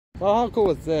Well, how cool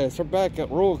is this? We're back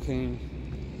at Rural King.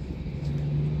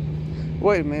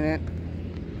 Wait a minute.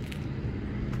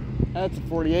 That's a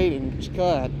 48-inch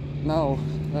cut. No,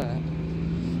 that.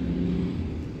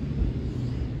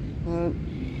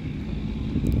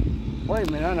 Wait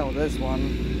a minute, I know this one.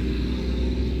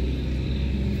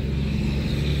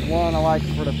 The one I like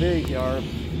for the big yard.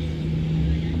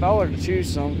 If I were to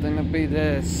choose something, it'd be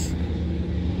this.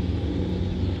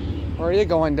 Where are you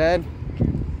going, Dad?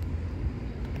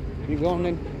 You going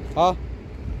in? Huh?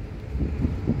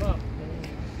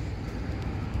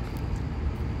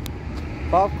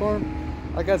 Popcorn?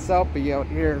 I guess I'll be out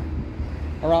here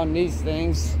around these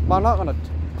things. But I'm not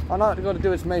gonna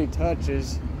do as many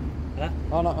touches. Huh?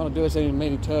 I'm not gonna do as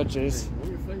many touches.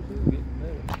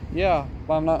 Yeah,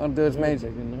 but I'm not gonna do as many.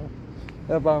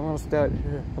 Yeah, but I'm gonna start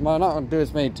here. I'm not gonna do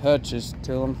as many touches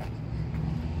to them.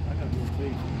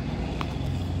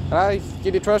 Alright,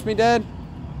 can you trust me, Dad?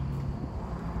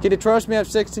 Can you trust me? I'm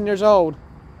 16 years old.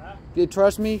 Huh? Can you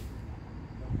trust me?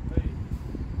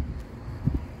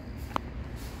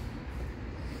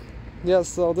 Yeah,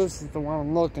 so this is the one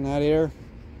I'm looking at here.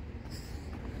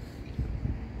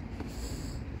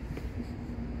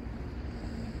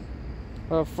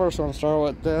 First I want to start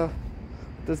with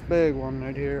this big one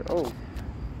right here. Oh.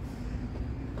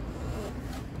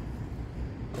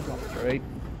 That's not straight.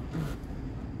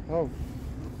 Oh.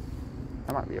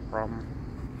 That might be a problem.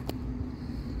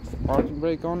 Is the parking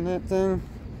brake on that thing?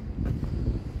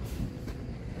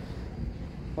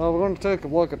 Well, we're going to take a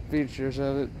look at the features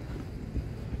of it.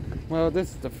 Well,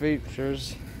 this is the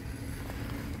features.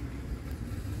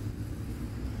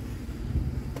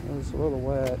 It's a little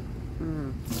wet.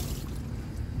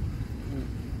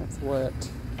 That's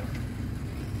wet.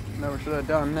 Never should have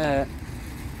done that.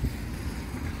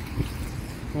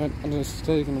 But I'm just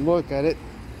taking a look at it.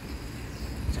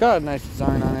 It's got a nice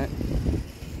design on it.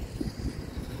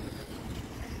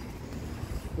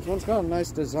 This one's got a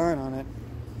nice design on it.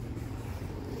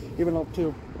 Even though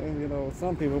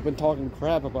some people have been talking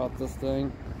crap about this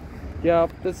thing. Yeah,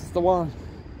 this is the one.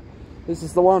 This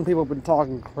is the one people have been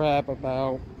talking crap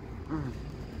about.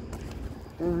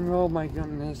 Oh my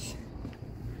goodness.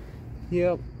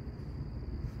 Yep.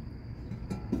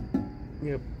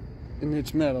 And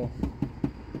it's metal.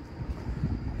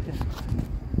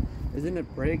 Isn't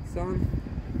it brakes on?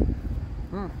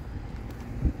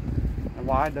 And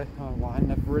why the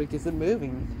frick is it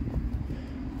moving?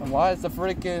 And why is the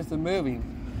frick is it moving?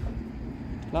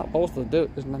 It's not supposed to do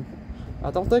it, isn't it?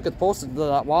 I don't think it's supposed to do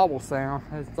that wobble sound.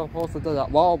 It's supposed to do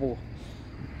that wobble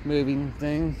moving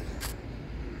thing.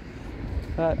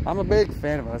 But I'm a big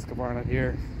fan of Husqvarna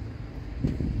here.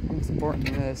 I'm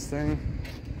supporting this thing.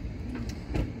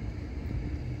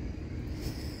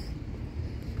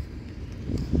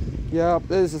 Yeah,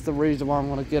 this is the reason why I'm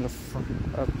going to get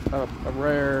a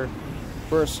rare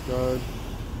burst guard.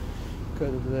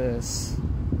 Because of this.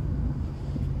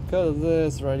 Because of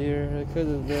this right here. Because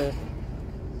of this.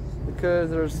 Because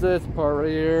there's this part right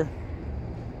here.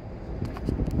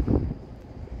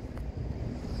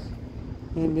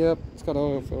 And yep, it's got an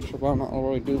oil filter, but I'm not going to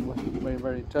really do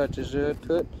very touches to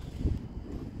it.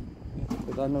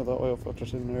 Because I know the oil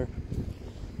filter's in there.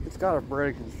 It's got a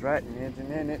brake and straighten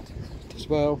engine in it as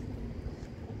well.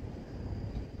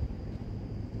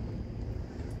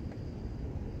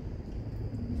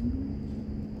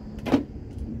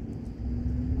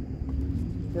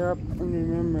 Yep, I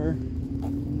remember.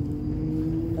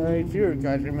 If you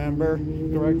guys remember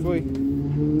correctly.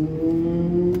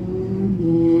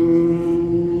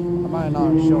 I might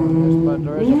not be showing this, but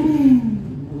there is a...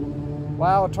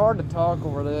 Wow, it's hard to talk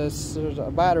over this. There's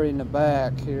a battery in the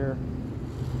back here.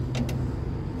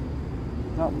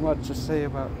 Not much to say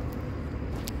about.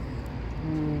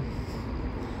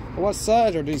 What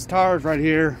size are these tires right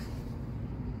here?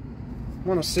 I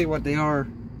want to see what they are.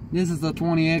 This is the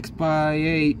 20x by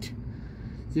 800,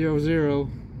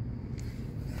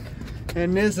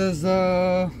 and this is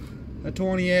a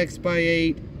 20x by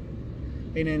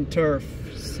 8-inch turf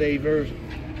saver.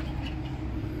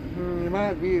 It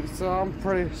might be,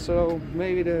 so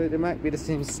maybe they might be the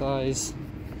same size.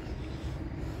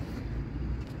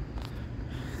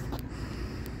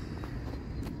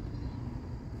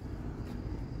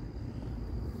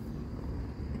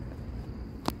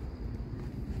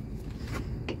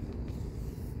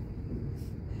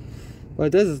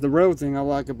 But this is the road thing I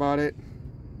like about it.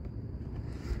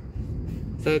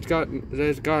 So it's got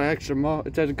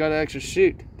extra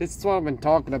chute. This is what I've been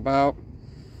talking about.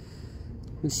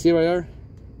 You see right there?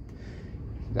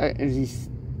 That is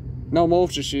no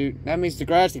moisture chute. That means the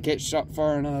grass can get shot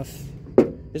far enough.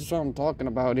 This is what I'm talking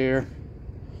about here.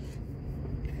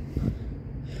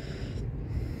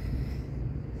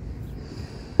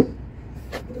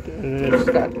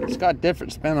 It's got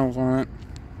different spindles on it.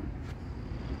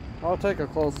 I'll take a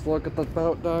close look at the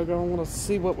boat, Doug. I want to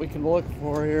see what we can look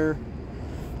for here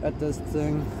at this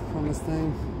thing, on this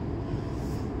thing.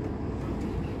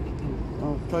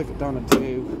 I'll take it down to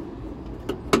 2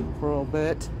 for a little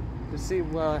bit to see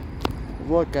what,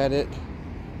 look at it,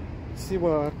 see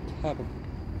what happened.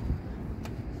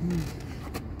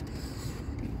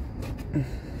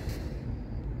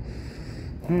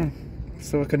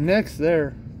 So it connects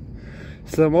there.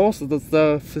 So most of the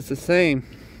stuff is the same.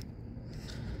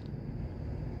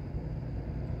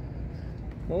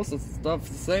 Most of the stuff is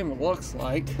the same, it looks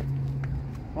like.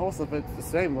 Most of it's the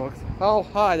same looks. Oh,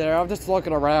 hi there, I'm just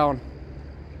looking around.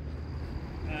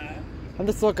 I'm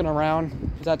just looking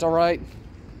around. Is that alright?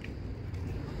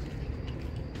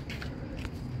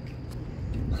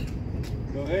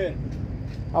 Go ahead.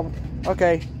 Oh,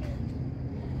 okay.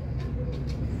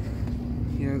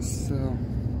 Yes, so.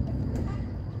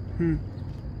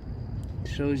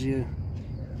 Shows you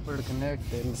where to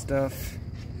connect it and stuff.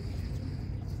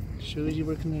 Shows you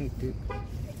where to connect it.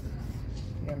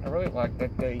 And I really like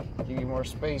that they give you more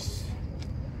space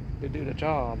to do the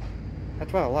job.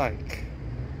 That's what I like.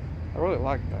 I really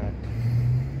like that.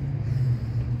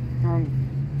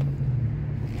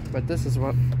 But this is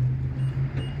what.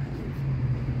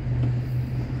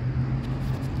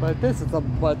 But this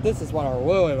is what I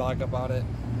really like about it.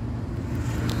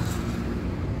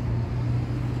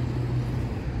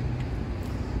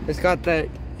 It's got that.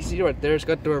 You see right there? It's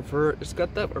got the reverse. It's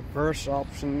got that reverse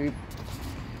option that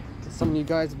some of you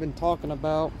guys have been talking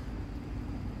about.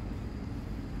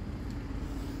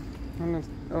 I'm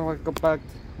gonna go back.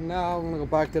 Now I'm gonna go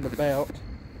back to the belt.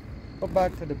 Go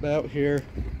back to the belt here.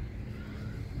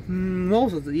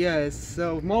 Most of the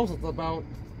so most of the belt,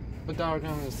 the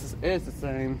diagram is the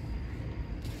same.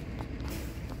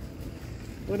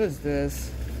 What is this?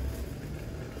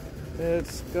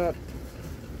 It's got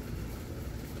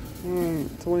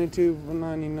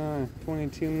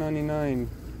 $22.99.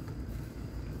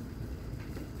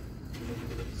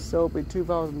 So it'll be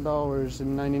 $2,000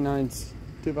 and 99.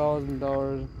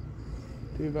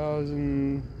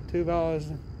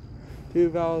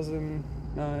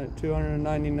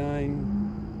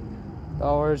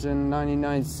 $2,299 and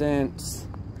 99 cents.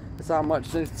 That's how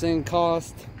much this thing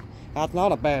cost. That's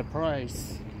not a bad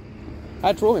price.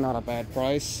 That's really not a bad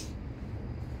price.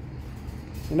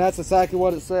 And that's exactly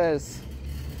what it says.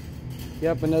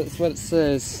 Yep, and that's what it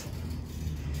says.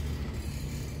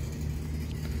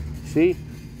 See? It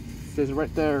says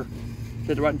right there. It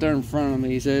says right there in front of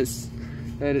me. It says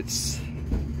that it's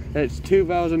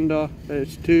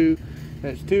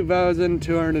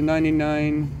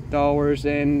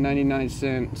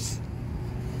 $2,299.99.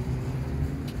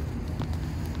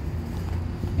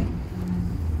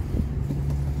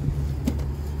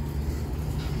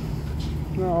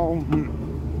 No,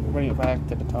 bring it back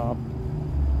to the top.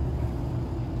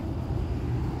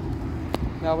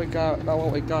 Now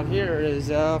what we got here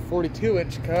is a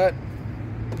 42-inch cut.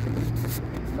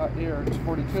 Got here it's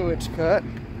 42-inch cut.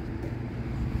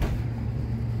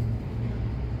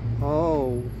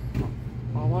 Oh,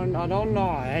 I don't know.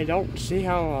 I don't see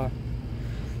how.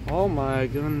 Oh my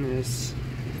goodness.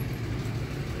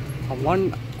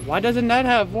 Why doesn't that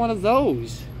have one of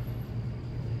those?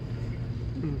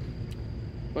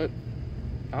 But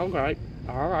all right,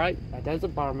 that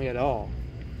doesn't bother me at all.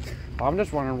 I'm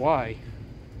just wondering why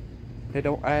they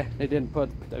didn't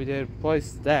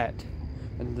place that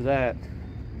into that.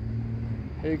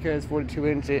 Maybe because 42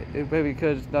 inch, maybe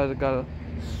because it doesn't got a.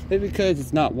 Maybe because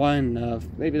it's not wide enough.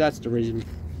 Maybe that's the reason.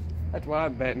 That's what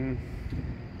I'm betting.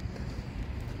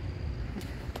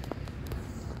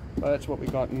 But that's what we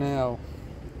got now.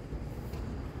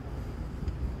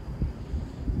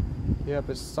 Yep,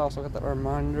 it's also got that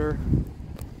reminder.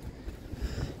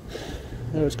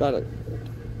 It's got a.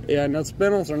 Yeah, and the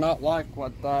spindles are not like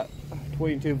what that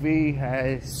 22V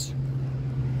has.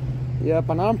 Yep,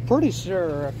 and I'm pretty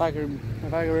sure if I can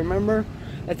remember,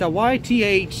 it's a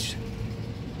YTH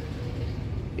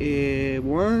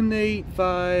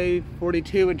 185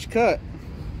 42-inch cut.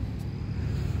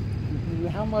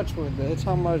 How much was this?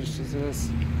 How much is this?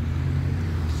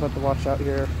 Just have to watch out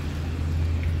here.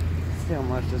 See how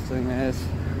much this thing is.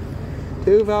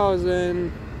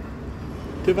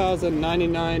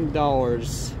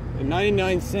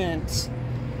 $2,099.99.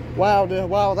 Wow, dude,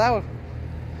 wow, that was.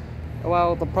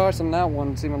 Well, the price on that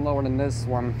one's even lower than this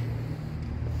one.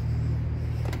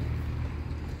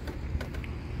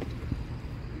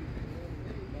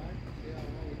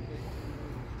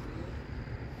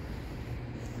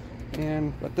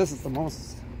 But this is the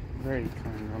most very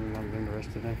kind one I'm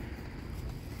interested in.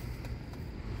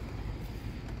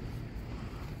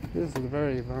 This is the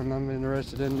very one I'm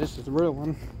interested in. This is the real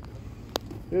one.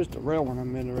 Here's the real one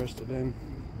I'm interested in.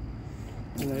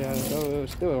 And I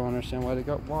still don't understand why they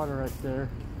got water right there.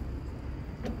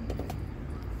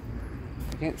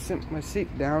 I can't sit my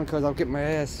seat down because I'll get my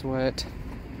ass wet.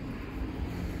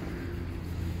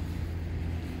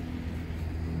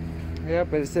 Yeah,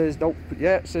 but it says don't.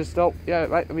 Yeah, it says don't. Yeah,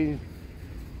 right. I mean,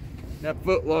 that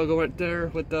foot logo right there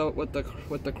with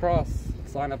the cross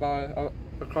sign about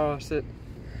across it.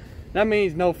 That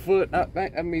means no foot.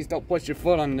 That means don't put your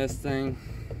foot on this thing.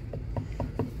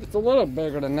 It's a little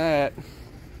bigger than that.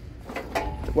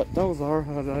 What those are,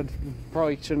 I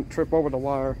probably shouldn't trip over the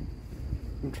wire.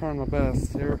 I'm trying my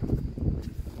best here.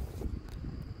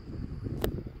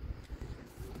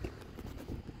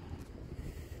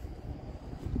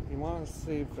 You want to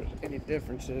see if there's any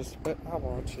differences, but I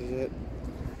watch it.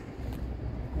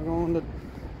 We're going to.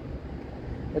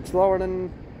 It's lower than.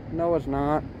 No, it's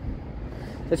not.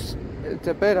 It's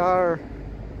a bit higher.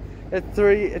 It's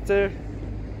a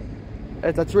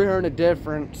 300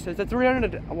 difference. It's a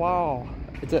 300. Wow.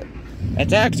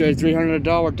 It's actually a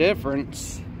 $300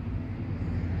 difference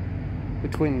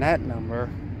between that number.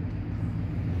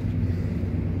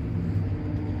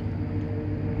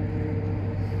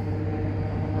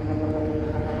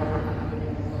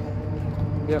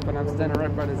 Yep, and I'm standing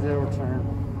right by the zero turn.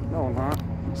 No, I'm not.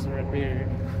 It's right here.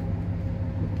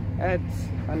 I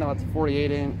know it's a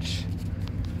 48-inch.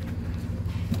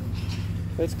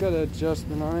 It's got an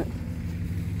adjustment on it.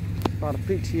 About a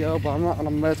PTO, but I'm not gonna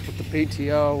mess with the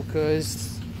PTO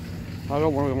because I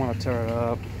don't really want to tear it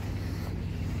up.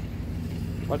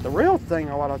 But the real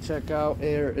thing I want to check out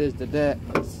here is the deck.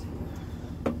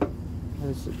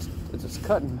 It's its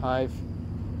cutting knife.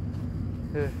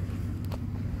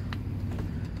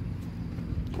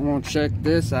 I'm gonna check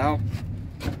this out.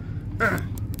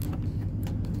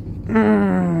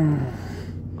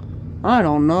 I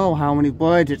don't know how many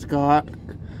blades it's got.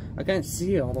 I can't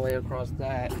see all the way across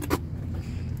that.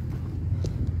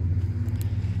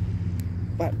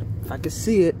 But if I can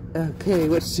see it, okay,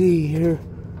 let's see here.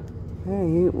 I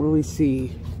can't really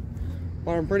see.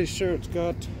 But I'm pretty sure it's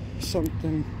got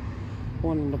something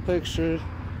on in the picture.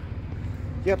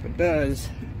 Yep, it does.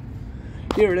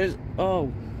 Here it is.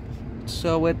 Oh,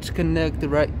 so it's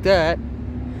connected right there.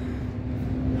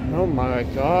 Oh my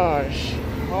gosh.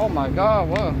 Oh my god,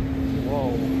 whoa.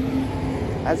 Whoa.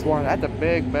 That's a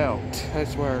big belt, I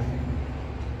swear.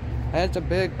 That's a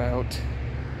big belt.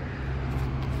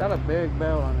 Got a big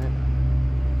belt on it.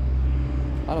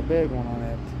 Not a big one on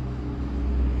it.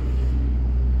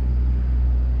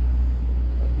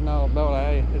 No, a belt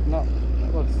it's not.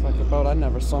 It looks like a belt I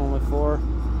never saw before.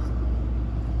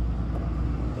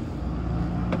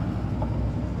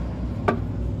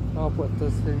 I'll put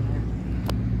this in here.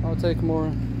 I'll take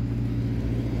more.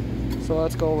 So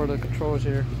let's go over the controls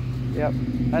here. Yep,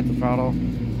 that's the throttle.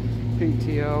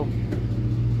 PTO.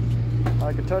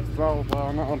 I can touch the throttle, but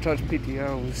I'm not gonna touch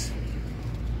PTOs.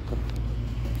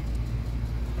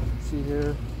 See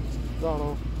here,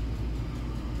 throttle.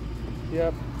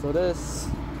 Yep, so this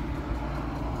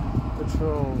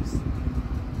controls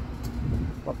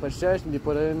what position you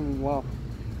put in while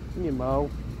you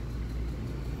mow.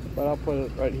 But I'll put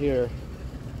it right here.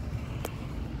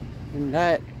 And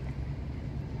that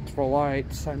is for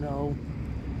lights, I know.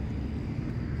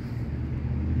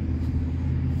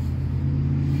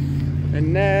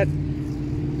 And that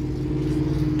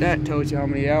tells you how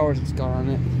many hours it's got on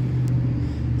it.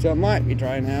 So it might be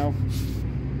dry now.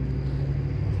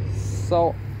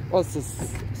 So let's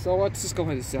just go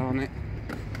ahead and sit on it.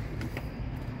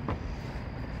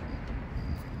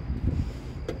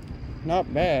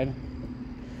 Not bad.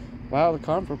 Wow, the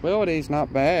comfortability is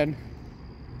not bad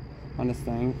on this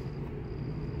thing.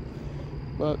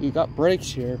 Well, you got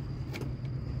brakes here.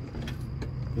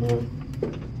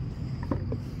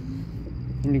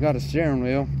 And you got a steering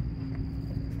wheel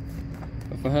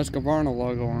with a Husqvarna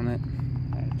logo on it.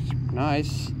 That's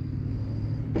nice.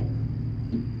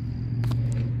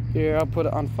 Here, I'll put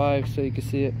it on 5 so you can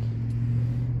see it.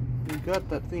 You got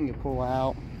that thing you pull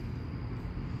out.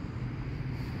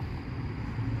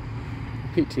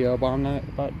 PTO, but I'm not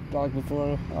like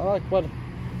before.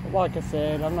 Like I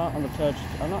said, I'm not gonna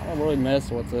really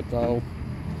mess with it though.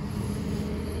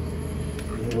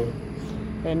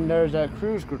 And there's that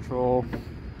cruise control.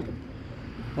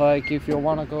 Like if you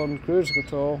want to go in cruise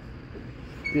control,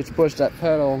 you just push that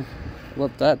pedal,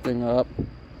 lift that thing up,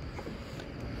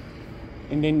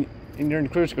 and then you're in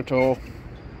cruise control.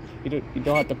 You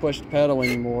don't have to push the pedal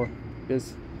anymore.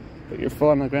 Just put your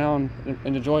foot on the ground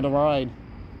and enjoy the ride.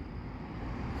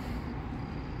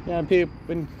 Yeah, people,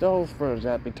 and those birds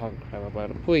that be talking crap about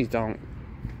it, please don't.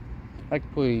 Like,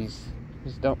 please,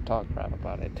 just don't talk crap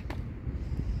about it.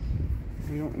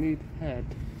 You don't need head.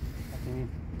 I mean,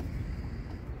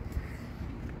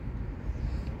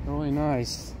 really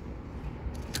nice.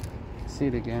 See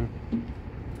it again.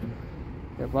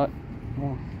 Yeah, but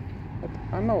well,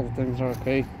 I know the things are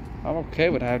okay. I'm okay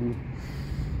with having,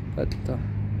 but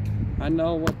I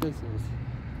know what this is.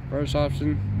 First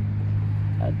option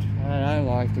that I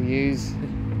like to use,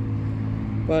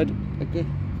 but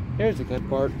here's the good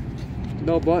part: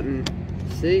 no button.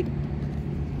 See,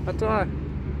 that's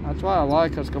why I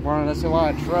like Husqvarna. That's why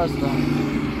I trust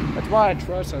them. That's why I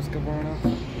trust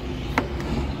Husqvarna.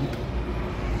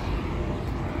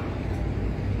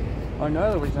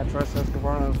 Another reason I trust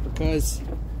Husqvarna is because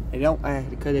they don't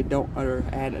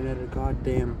add another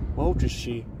goddamn voltage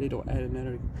sheet. They don't add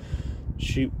another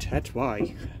shoot. That's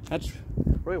why. That's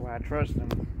really why I trust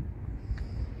them.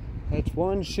 That's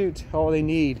one shoot all they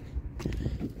need.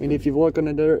 And if you look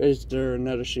under there, is there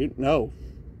another shoot? No.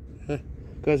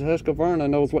 Because Husqvarna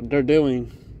knows what they're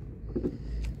doing.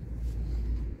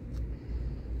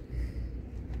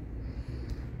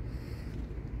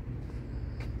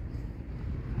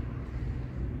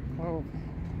 Oh,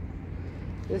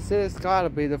 this has got to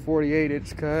be the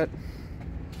 48-inch cut.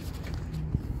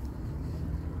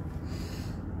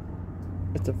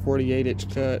 It's a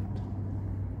 48-inch cut.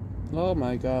 Oh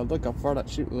my God! Look how far that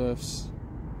chute lifts.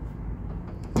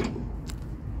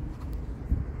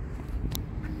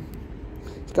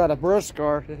 It's got a brush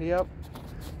guard. Yep.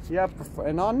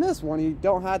 And on this one, you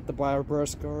don't have to buy a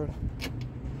brush guard.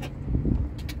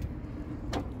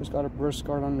 It's got a brush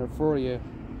guard on there for you.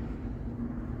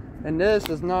 And this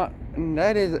is not. And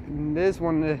this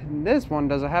one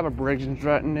doesn't have a Briggs &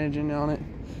 Stratton engine on it.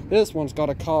 This one's got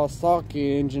a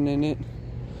Kawasaki engine in it.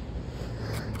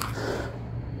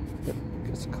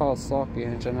 It's a Kawasaki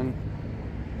engine, and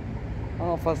I don't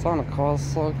know if that's on a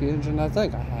Kawasaki engine. I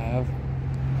think I have.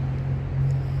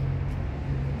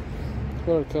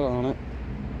 Put a cut on it,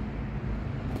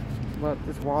 but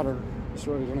this water is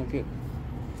really gonna get.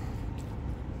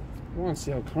 I want to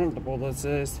see how comfortable this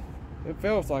is. It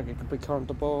feels like it could be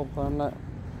comfortable, but I'm not.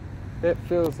 It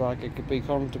feels like it could be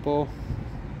comfortable,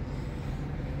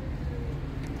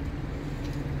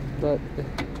 but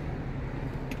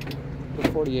the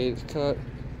 48 is cut.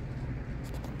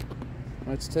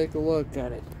 Let's take a look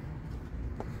at it.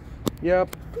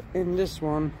 Yep, in this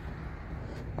one.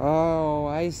 Oh,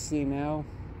 I see now.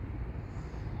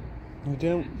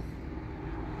 They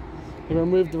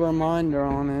removed the reminder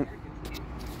on it.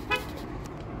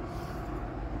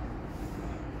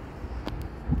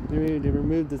 They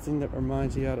removed the thing that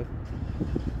reminds you how to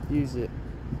use it.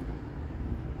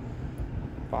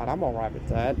 But I'm alright with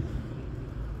that.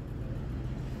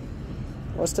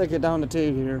 Let's take it down to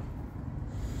 2 here.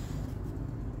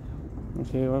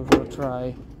 Okay, we'll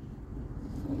try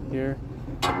here.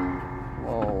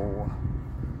 Whoa.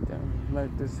 Damn,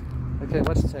 like this. Okay,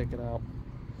 let's take it out.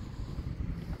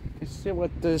 Let's see what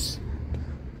this.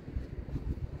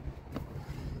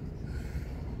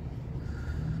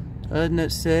 Doesn't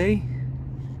it say?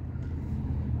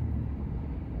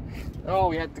 Oh,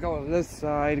 we have to go to this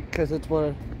side because it's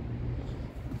where.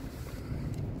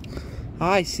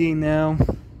 I see now.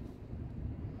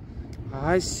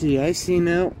 I see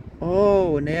now.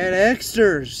 Oh, and they had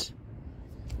extras.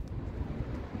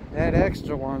 They had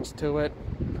extra ones to it.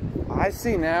 I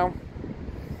see now.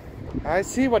 I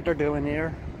see what they're doing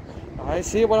here. I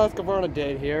see what Husqvarna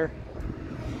did here.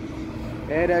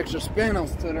 They had extra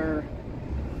spindles to their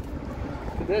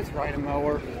this riding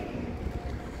mower.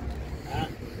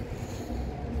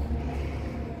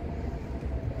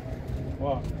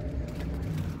 What?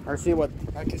 I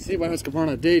can see what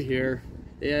Husqvarna did here.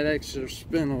 They had extra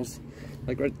spindles,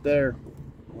 like right there.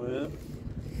 Well,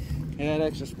 They had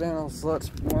extra spindles. So that's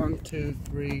 1, 2,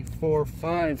 3, 4,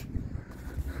 5.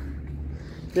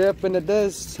 Yep, and it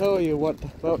does tell you what the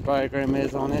belt diagram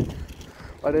is on it.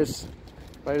 By just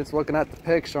looking at the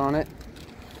picture on it.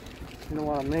 You know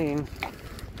what I mean?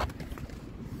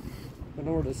 In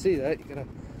order to see that, you gotta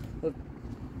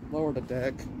lower the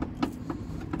deck.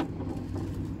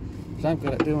 Which I'm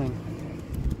good at doing.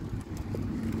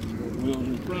 wheels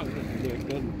in front, that's good,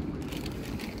 doesn't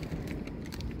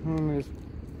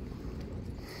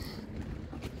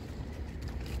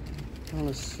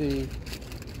Let's see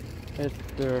if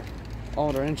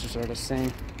all their inches are the same.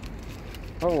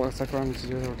 Oh, looks like we're on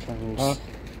 0 turns. Huh?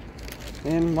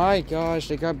 And my gosh,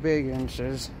 they got big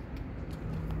inches.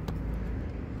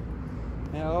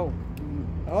 Yeah,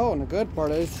 oh, and the good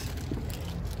part is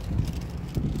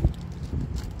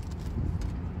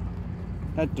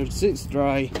that their seat's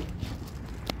dry.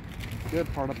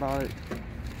 Good part about it.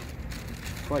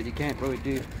 but you can't really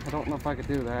do. I don't know if I could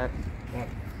do that.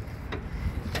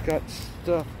 It's got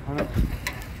stuff on it.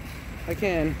 I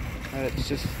can. It's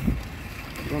just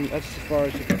that's as far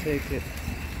as you can take it.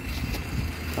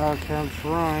 Okay, I'm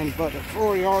trying, but it's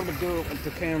really hard to do it with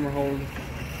the camera holder.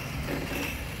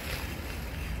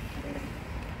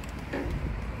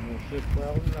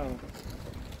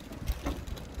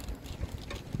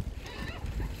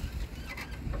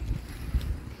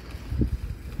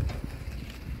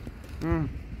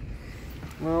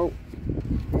 Well,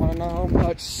 wanna know how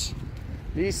much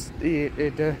the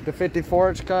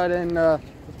 54-inch cut and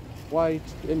white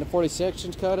in the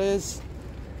 46-inch cut is?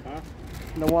 Huh?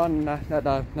 The one that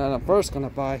I'm first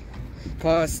gonna buy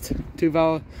cost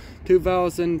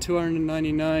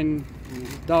 $2,299.99.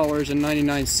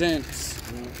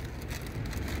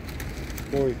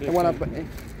 The one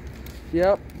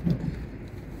yep,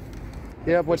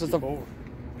 which is the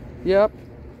yep.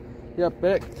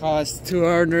 It costs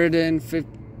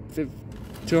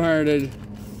 $2,000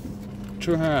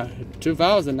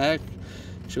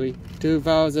 actually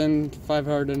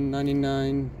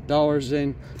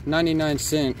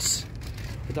 $2,599.99.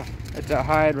 It's a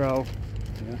hydro.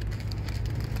 Yeah.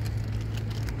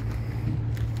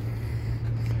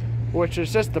 Which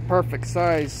is just the perfect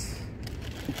size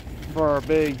for our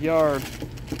big yard.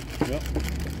 Yep.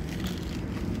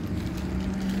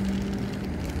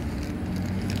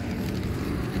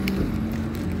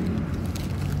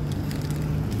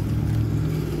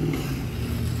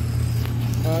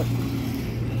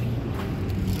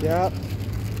 Yep.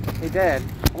 Hey Dad,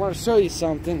 I want to show you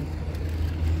something.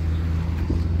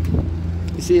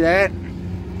 You see that?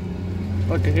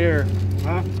 Look at here.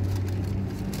 Huh?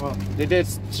 Well, they did.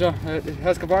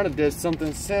 Husqvarna did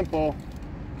something simple.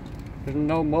 There's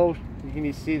no mulch. Can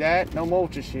you see that? No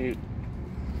mulch shoot.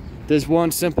 There's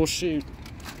one simple shoot.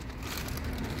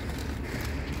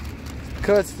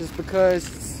 Because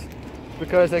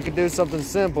they could do something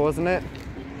simple, isn't it?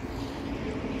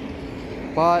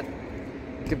 But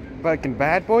can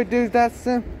Bad Boy do it that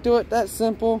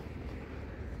simple?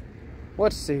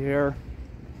 Let's see here.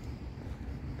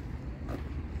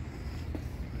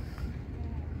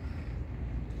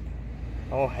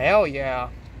 Oh hell yeah!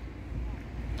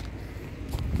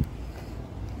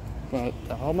 But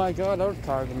oh my God, those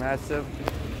tires are massive.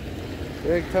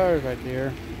 Big tires right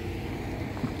there.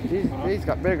 These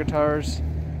got bigger tires.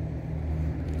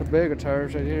 The bigger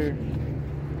tires right here.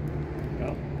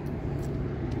 Yep.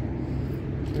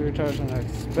 Bigger tires than I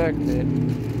expected.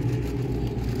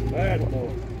 Bad boy.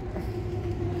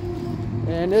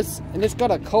 And it's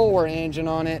got a Kohler engine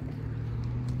on it.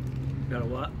 Got a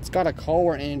what? It's got a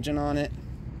Kohler engine on it.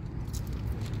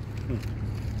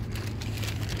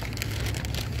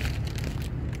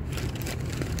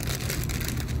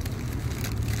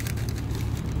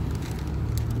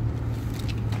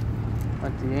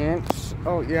 At the inch.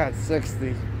 Oh yeah, it's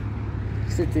 60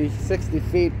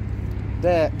 feet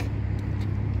deck.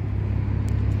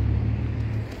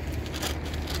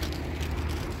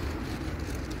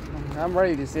 I'm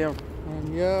ready to see how,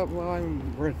 yeah, well,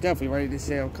 we're definitely ready to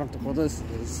see how comfortable this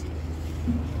is.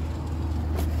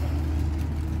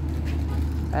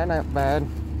 That's not bad.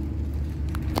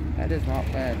 That is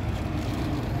not bad.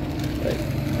 That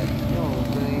yellow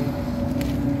thing.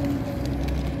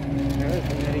 There's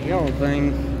that yellow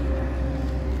thing.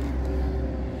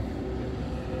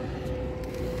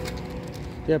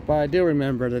 Yep, I do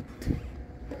remember that.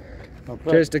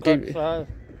 Just to keep.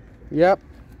 Yep.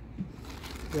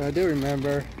 Yeah, I do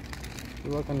remember.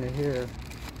 Look under here.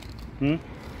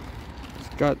 It's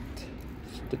got.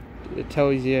 It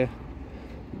tells you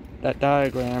that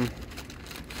diagram.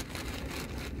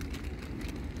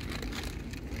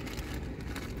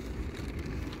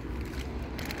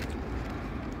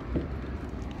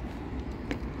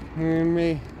 Hear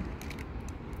me?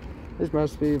 This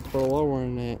must be for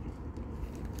lowering it.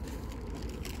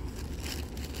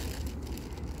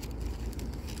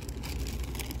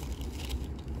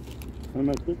 I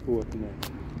make this go up and down.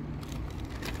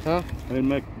 Huh? I didn't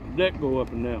make the deck go up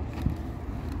and down.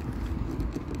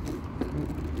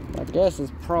 I guess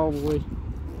it's probably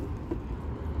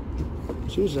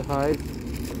choose a height.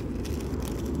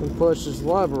 We push this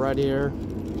lever right here.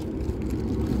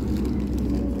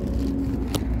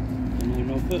 And ain't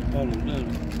no foot pedal, does it?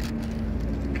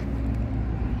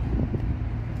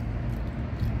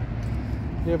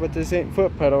 Yeah, but this ain't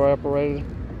foot pedal operated.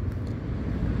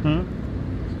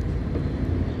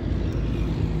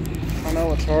 I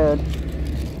know it's hard. I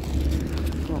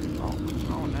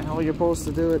don't know how you're supposed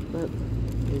to do it, but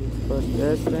maybe push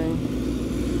this thing.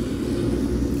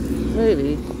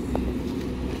 Maybe.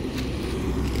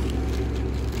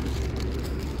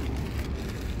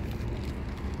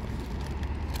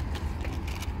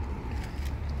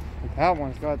 That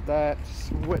one's got that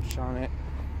switch on it.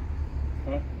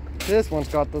 Huh? This one's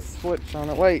got the switch on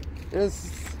it. Wait,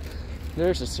 there's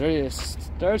a series.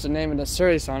 There's the name of the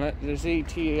series on it. There's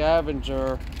ET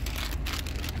Avenger.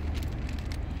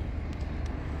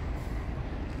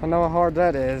 I know how hard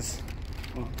that is.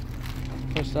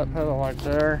 Push that pedal right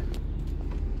there.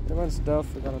 Doing stuff,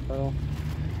 we got a pedal.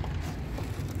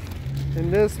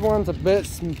 And this one's a bit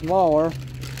smaller,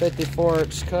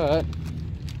 54-inch cut.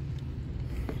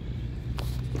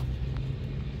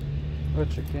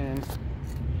 Which again,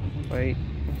 wait.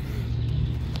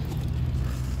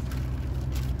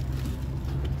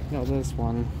 No, this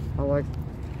one. I like.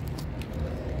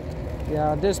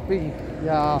 Yeah, this be.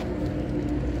 Yeah.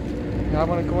 I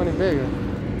want to go any bigger.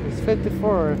 It's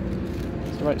 54.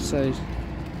 That's what it says.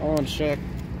 I want to check.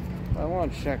 I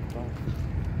want to check though.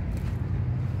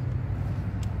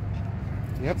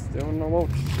 Yep, still no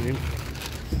voltage stream.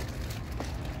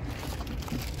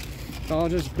 So I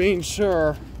was just being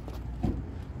sure.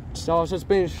 So I was just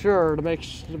being sure to make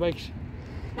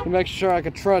sure I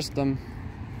could trust them.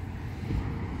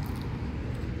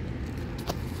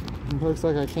 It looks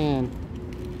like I can.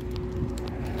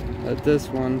 At this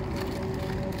one.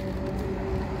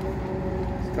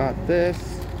 It's got this.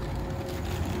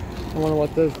 I wonder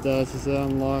what this does. Is it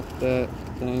unlock that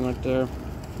thing right there?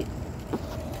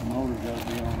 The motor's got to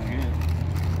be on here.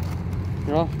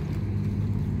 Yeah.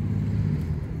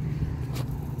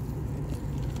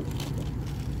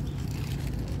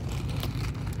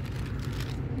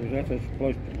 That's a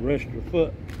place to rest your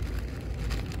foot.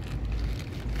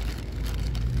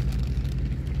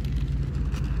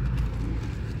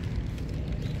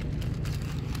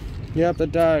 Yep, the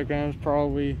diagram's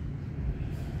probably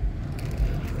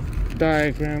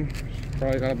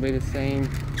gotta be the same.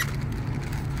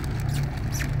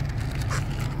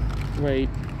 Wait,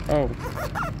 oh,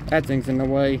 that thing's in the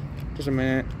way. Just a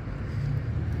minute.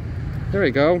 There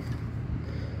we go.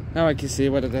 Now I can see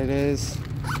what it is.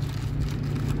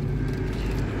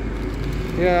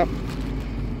 Yep.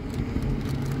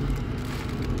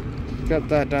 Got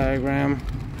that diagram.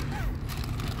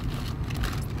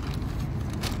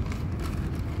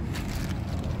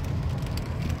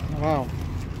 Wow.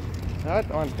 That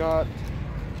one's got.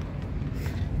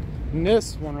 And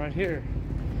this one right here.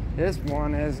 This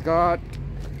one has got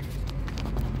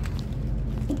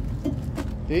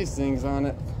these things on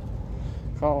it.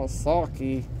 Called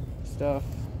sulky stuff.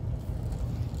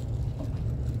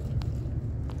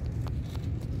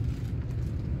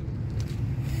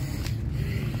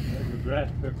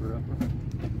 Grass picker upper.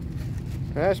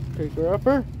 Grass picker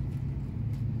upper?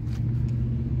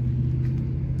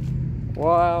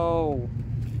 Wow.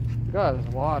 Got a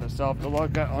lot of stuff to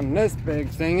look at on this big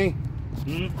thingy.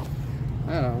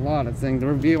 I had a lot of things to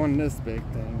review on this big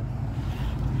thing.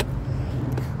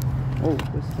 Oh,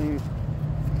 this thing.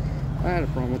 I had a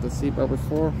problem with the seatbelt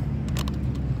before.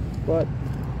 But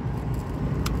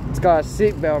it's got a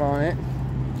seatbelt on it.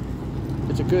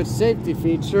 It's a good safety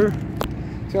feature.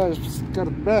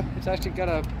 It's actually got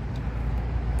a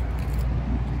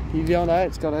TV on that.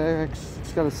 It's got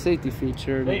a safety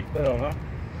feature. Seatbelt, huh?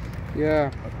 Yeah.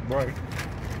 That's a brake.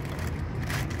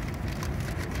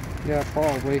 Yeah,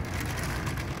 probably.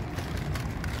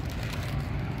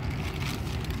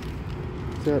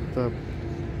 Except the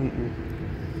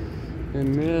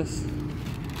and this.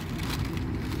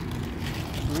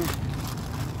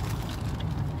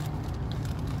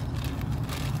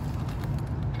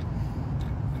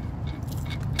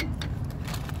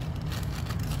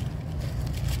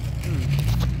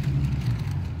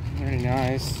 Very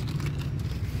nice.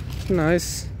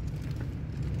 Nice.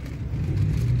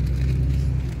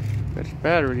 Got your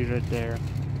batteries right there.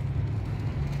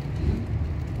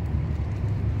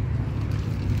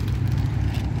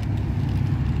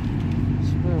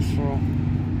 Special.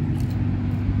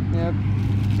 Yep.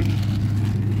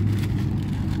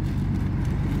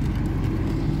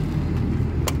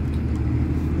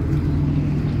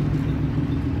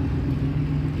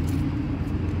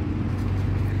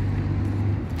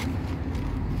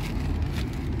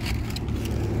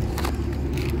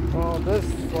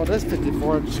 Well, this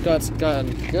 54 it's got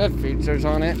good features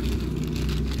on it.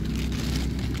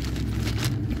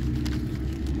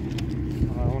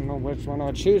 I don't know which one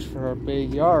I'll choose for a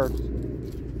big yard.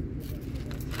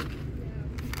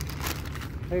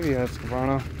 Maybe a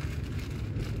Husqvarna.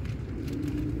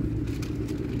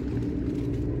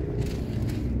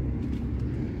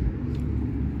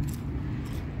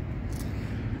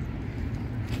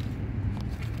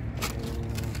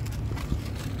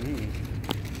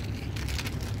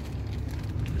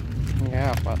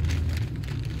 Yeah, but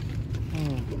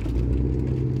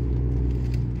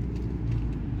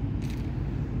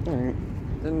Alright.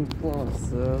 didn't notice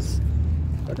this.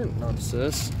 I didn't notice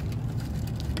this.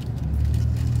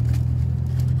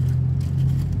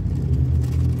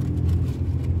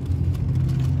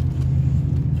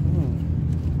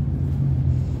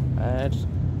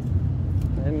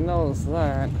 I didn't notice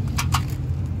that.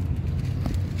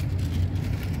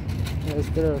 This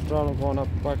bit of throttle going up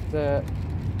like that.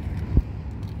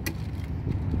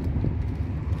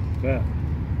 Yeah.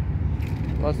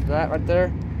 What's that right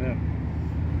there? Yeah.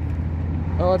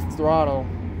 Oh, it's throttle.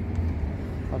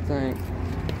 I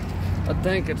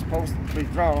think it's supposed to be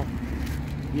throttle.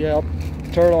 Yep.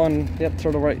 Turtle on. Yep.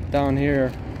 Turtle right down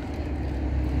here.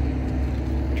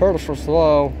 Turtles are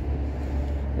slow.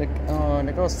 And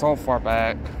it goes so far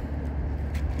back.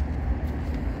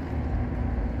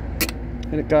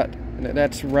 And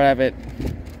that's rabbit.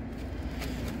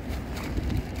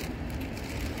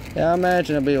 Yeah, I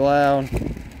imagine it'll be loud.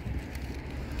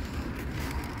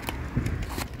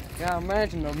 Yeah, I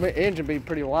imagine the engine be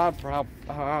pretty loud for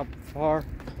how far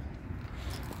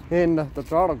in the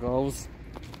throttle goes.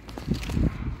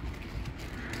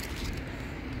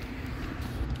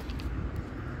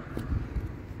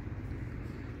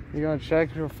 You gonna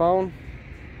check your phone?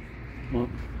 Well,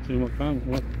 see what time.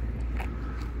 What?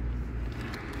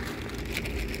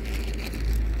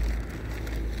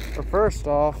 But first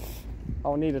off,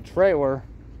 I'll need a trailer.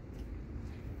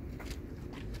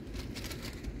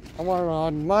 I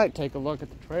might take a look at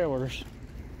the trailers.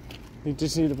 You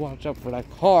just need to watch out for that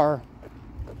car.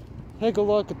 Take a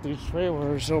look at these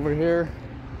trailers over here.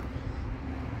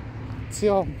 See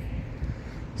how.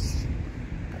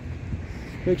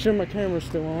 Make sure my camera's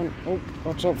still on. Oh,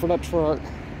 watch out for that truck.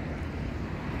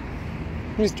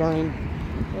 He's turning.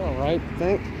 Alright, I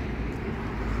think.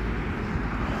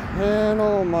 And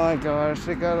oh my gosh,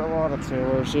 they got a lot of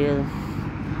trailers here.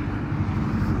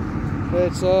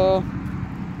 It's oh,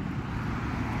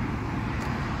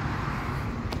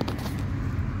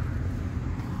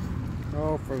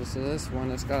 for this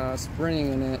one, it's got a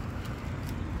spring in it.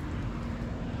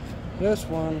 This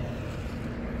one,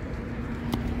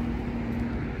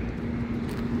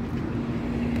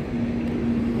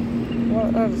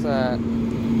 what is that?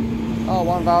 Oh,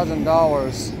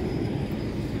 $1,000.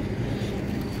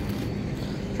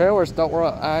 Trailers don't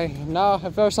work.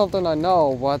 If there's something I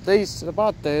know, but these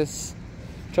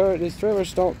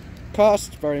trailers don't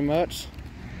cost very much.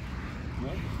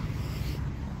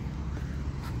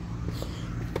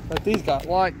 But these got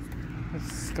lights.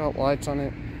 It's got lights on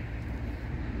it.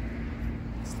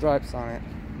 Stripes on it.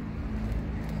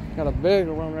 Got a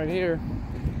bigger one right here.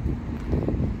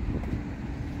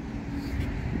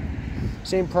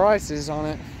 Same prices on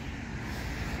it.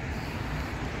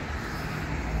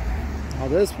 Oh,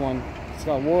 this one, it's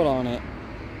got wood on it.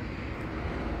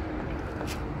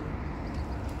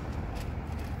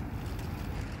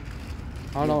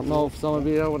 I don't know if someone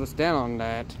will be able to stand on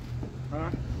that.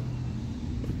 Huh?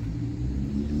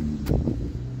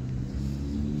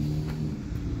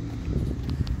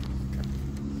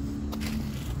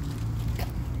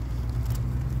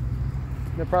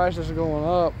 The prices are going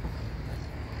up.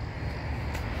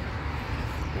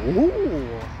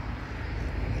 Ooh.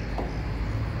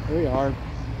 Here we are.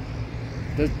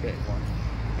 This big one.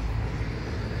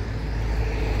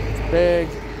 It's big.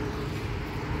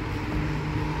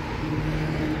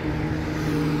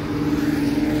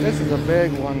 This is a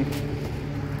big one.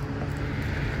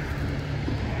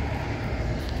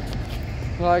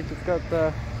 Like it's got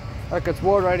it's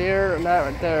wood right here and that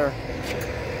right there.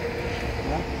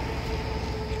 Yeah.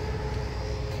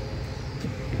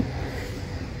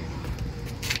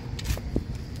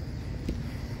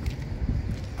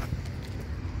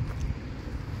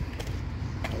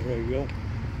 There you go.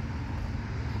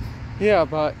 Yeah,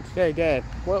 but hey, Dad,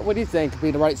 what do you think would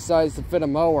be the right size to fit a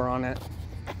mower on it?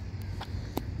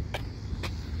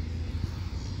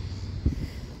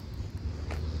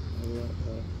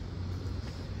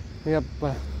 Yep.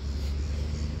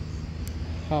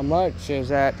 How much is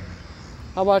that?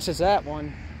 How much is that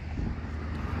one?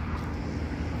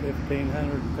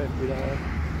 $1,550.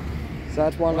 So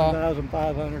that's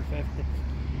 $1,550.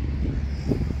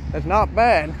 That's not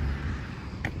bad.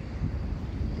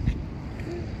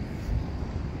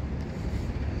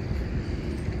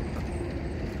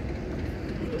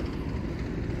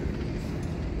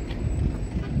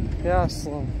 Yeah,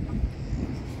 slow.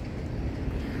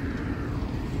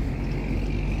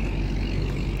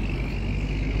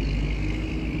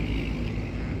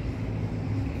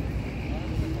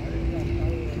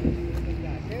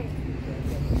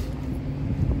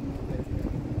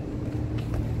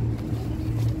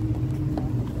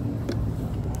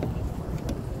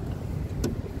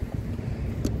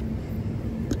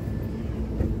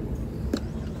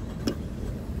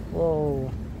 Whoa.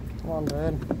 Come on,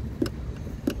 Dad.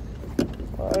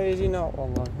 Why is he not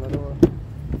unlocking the door?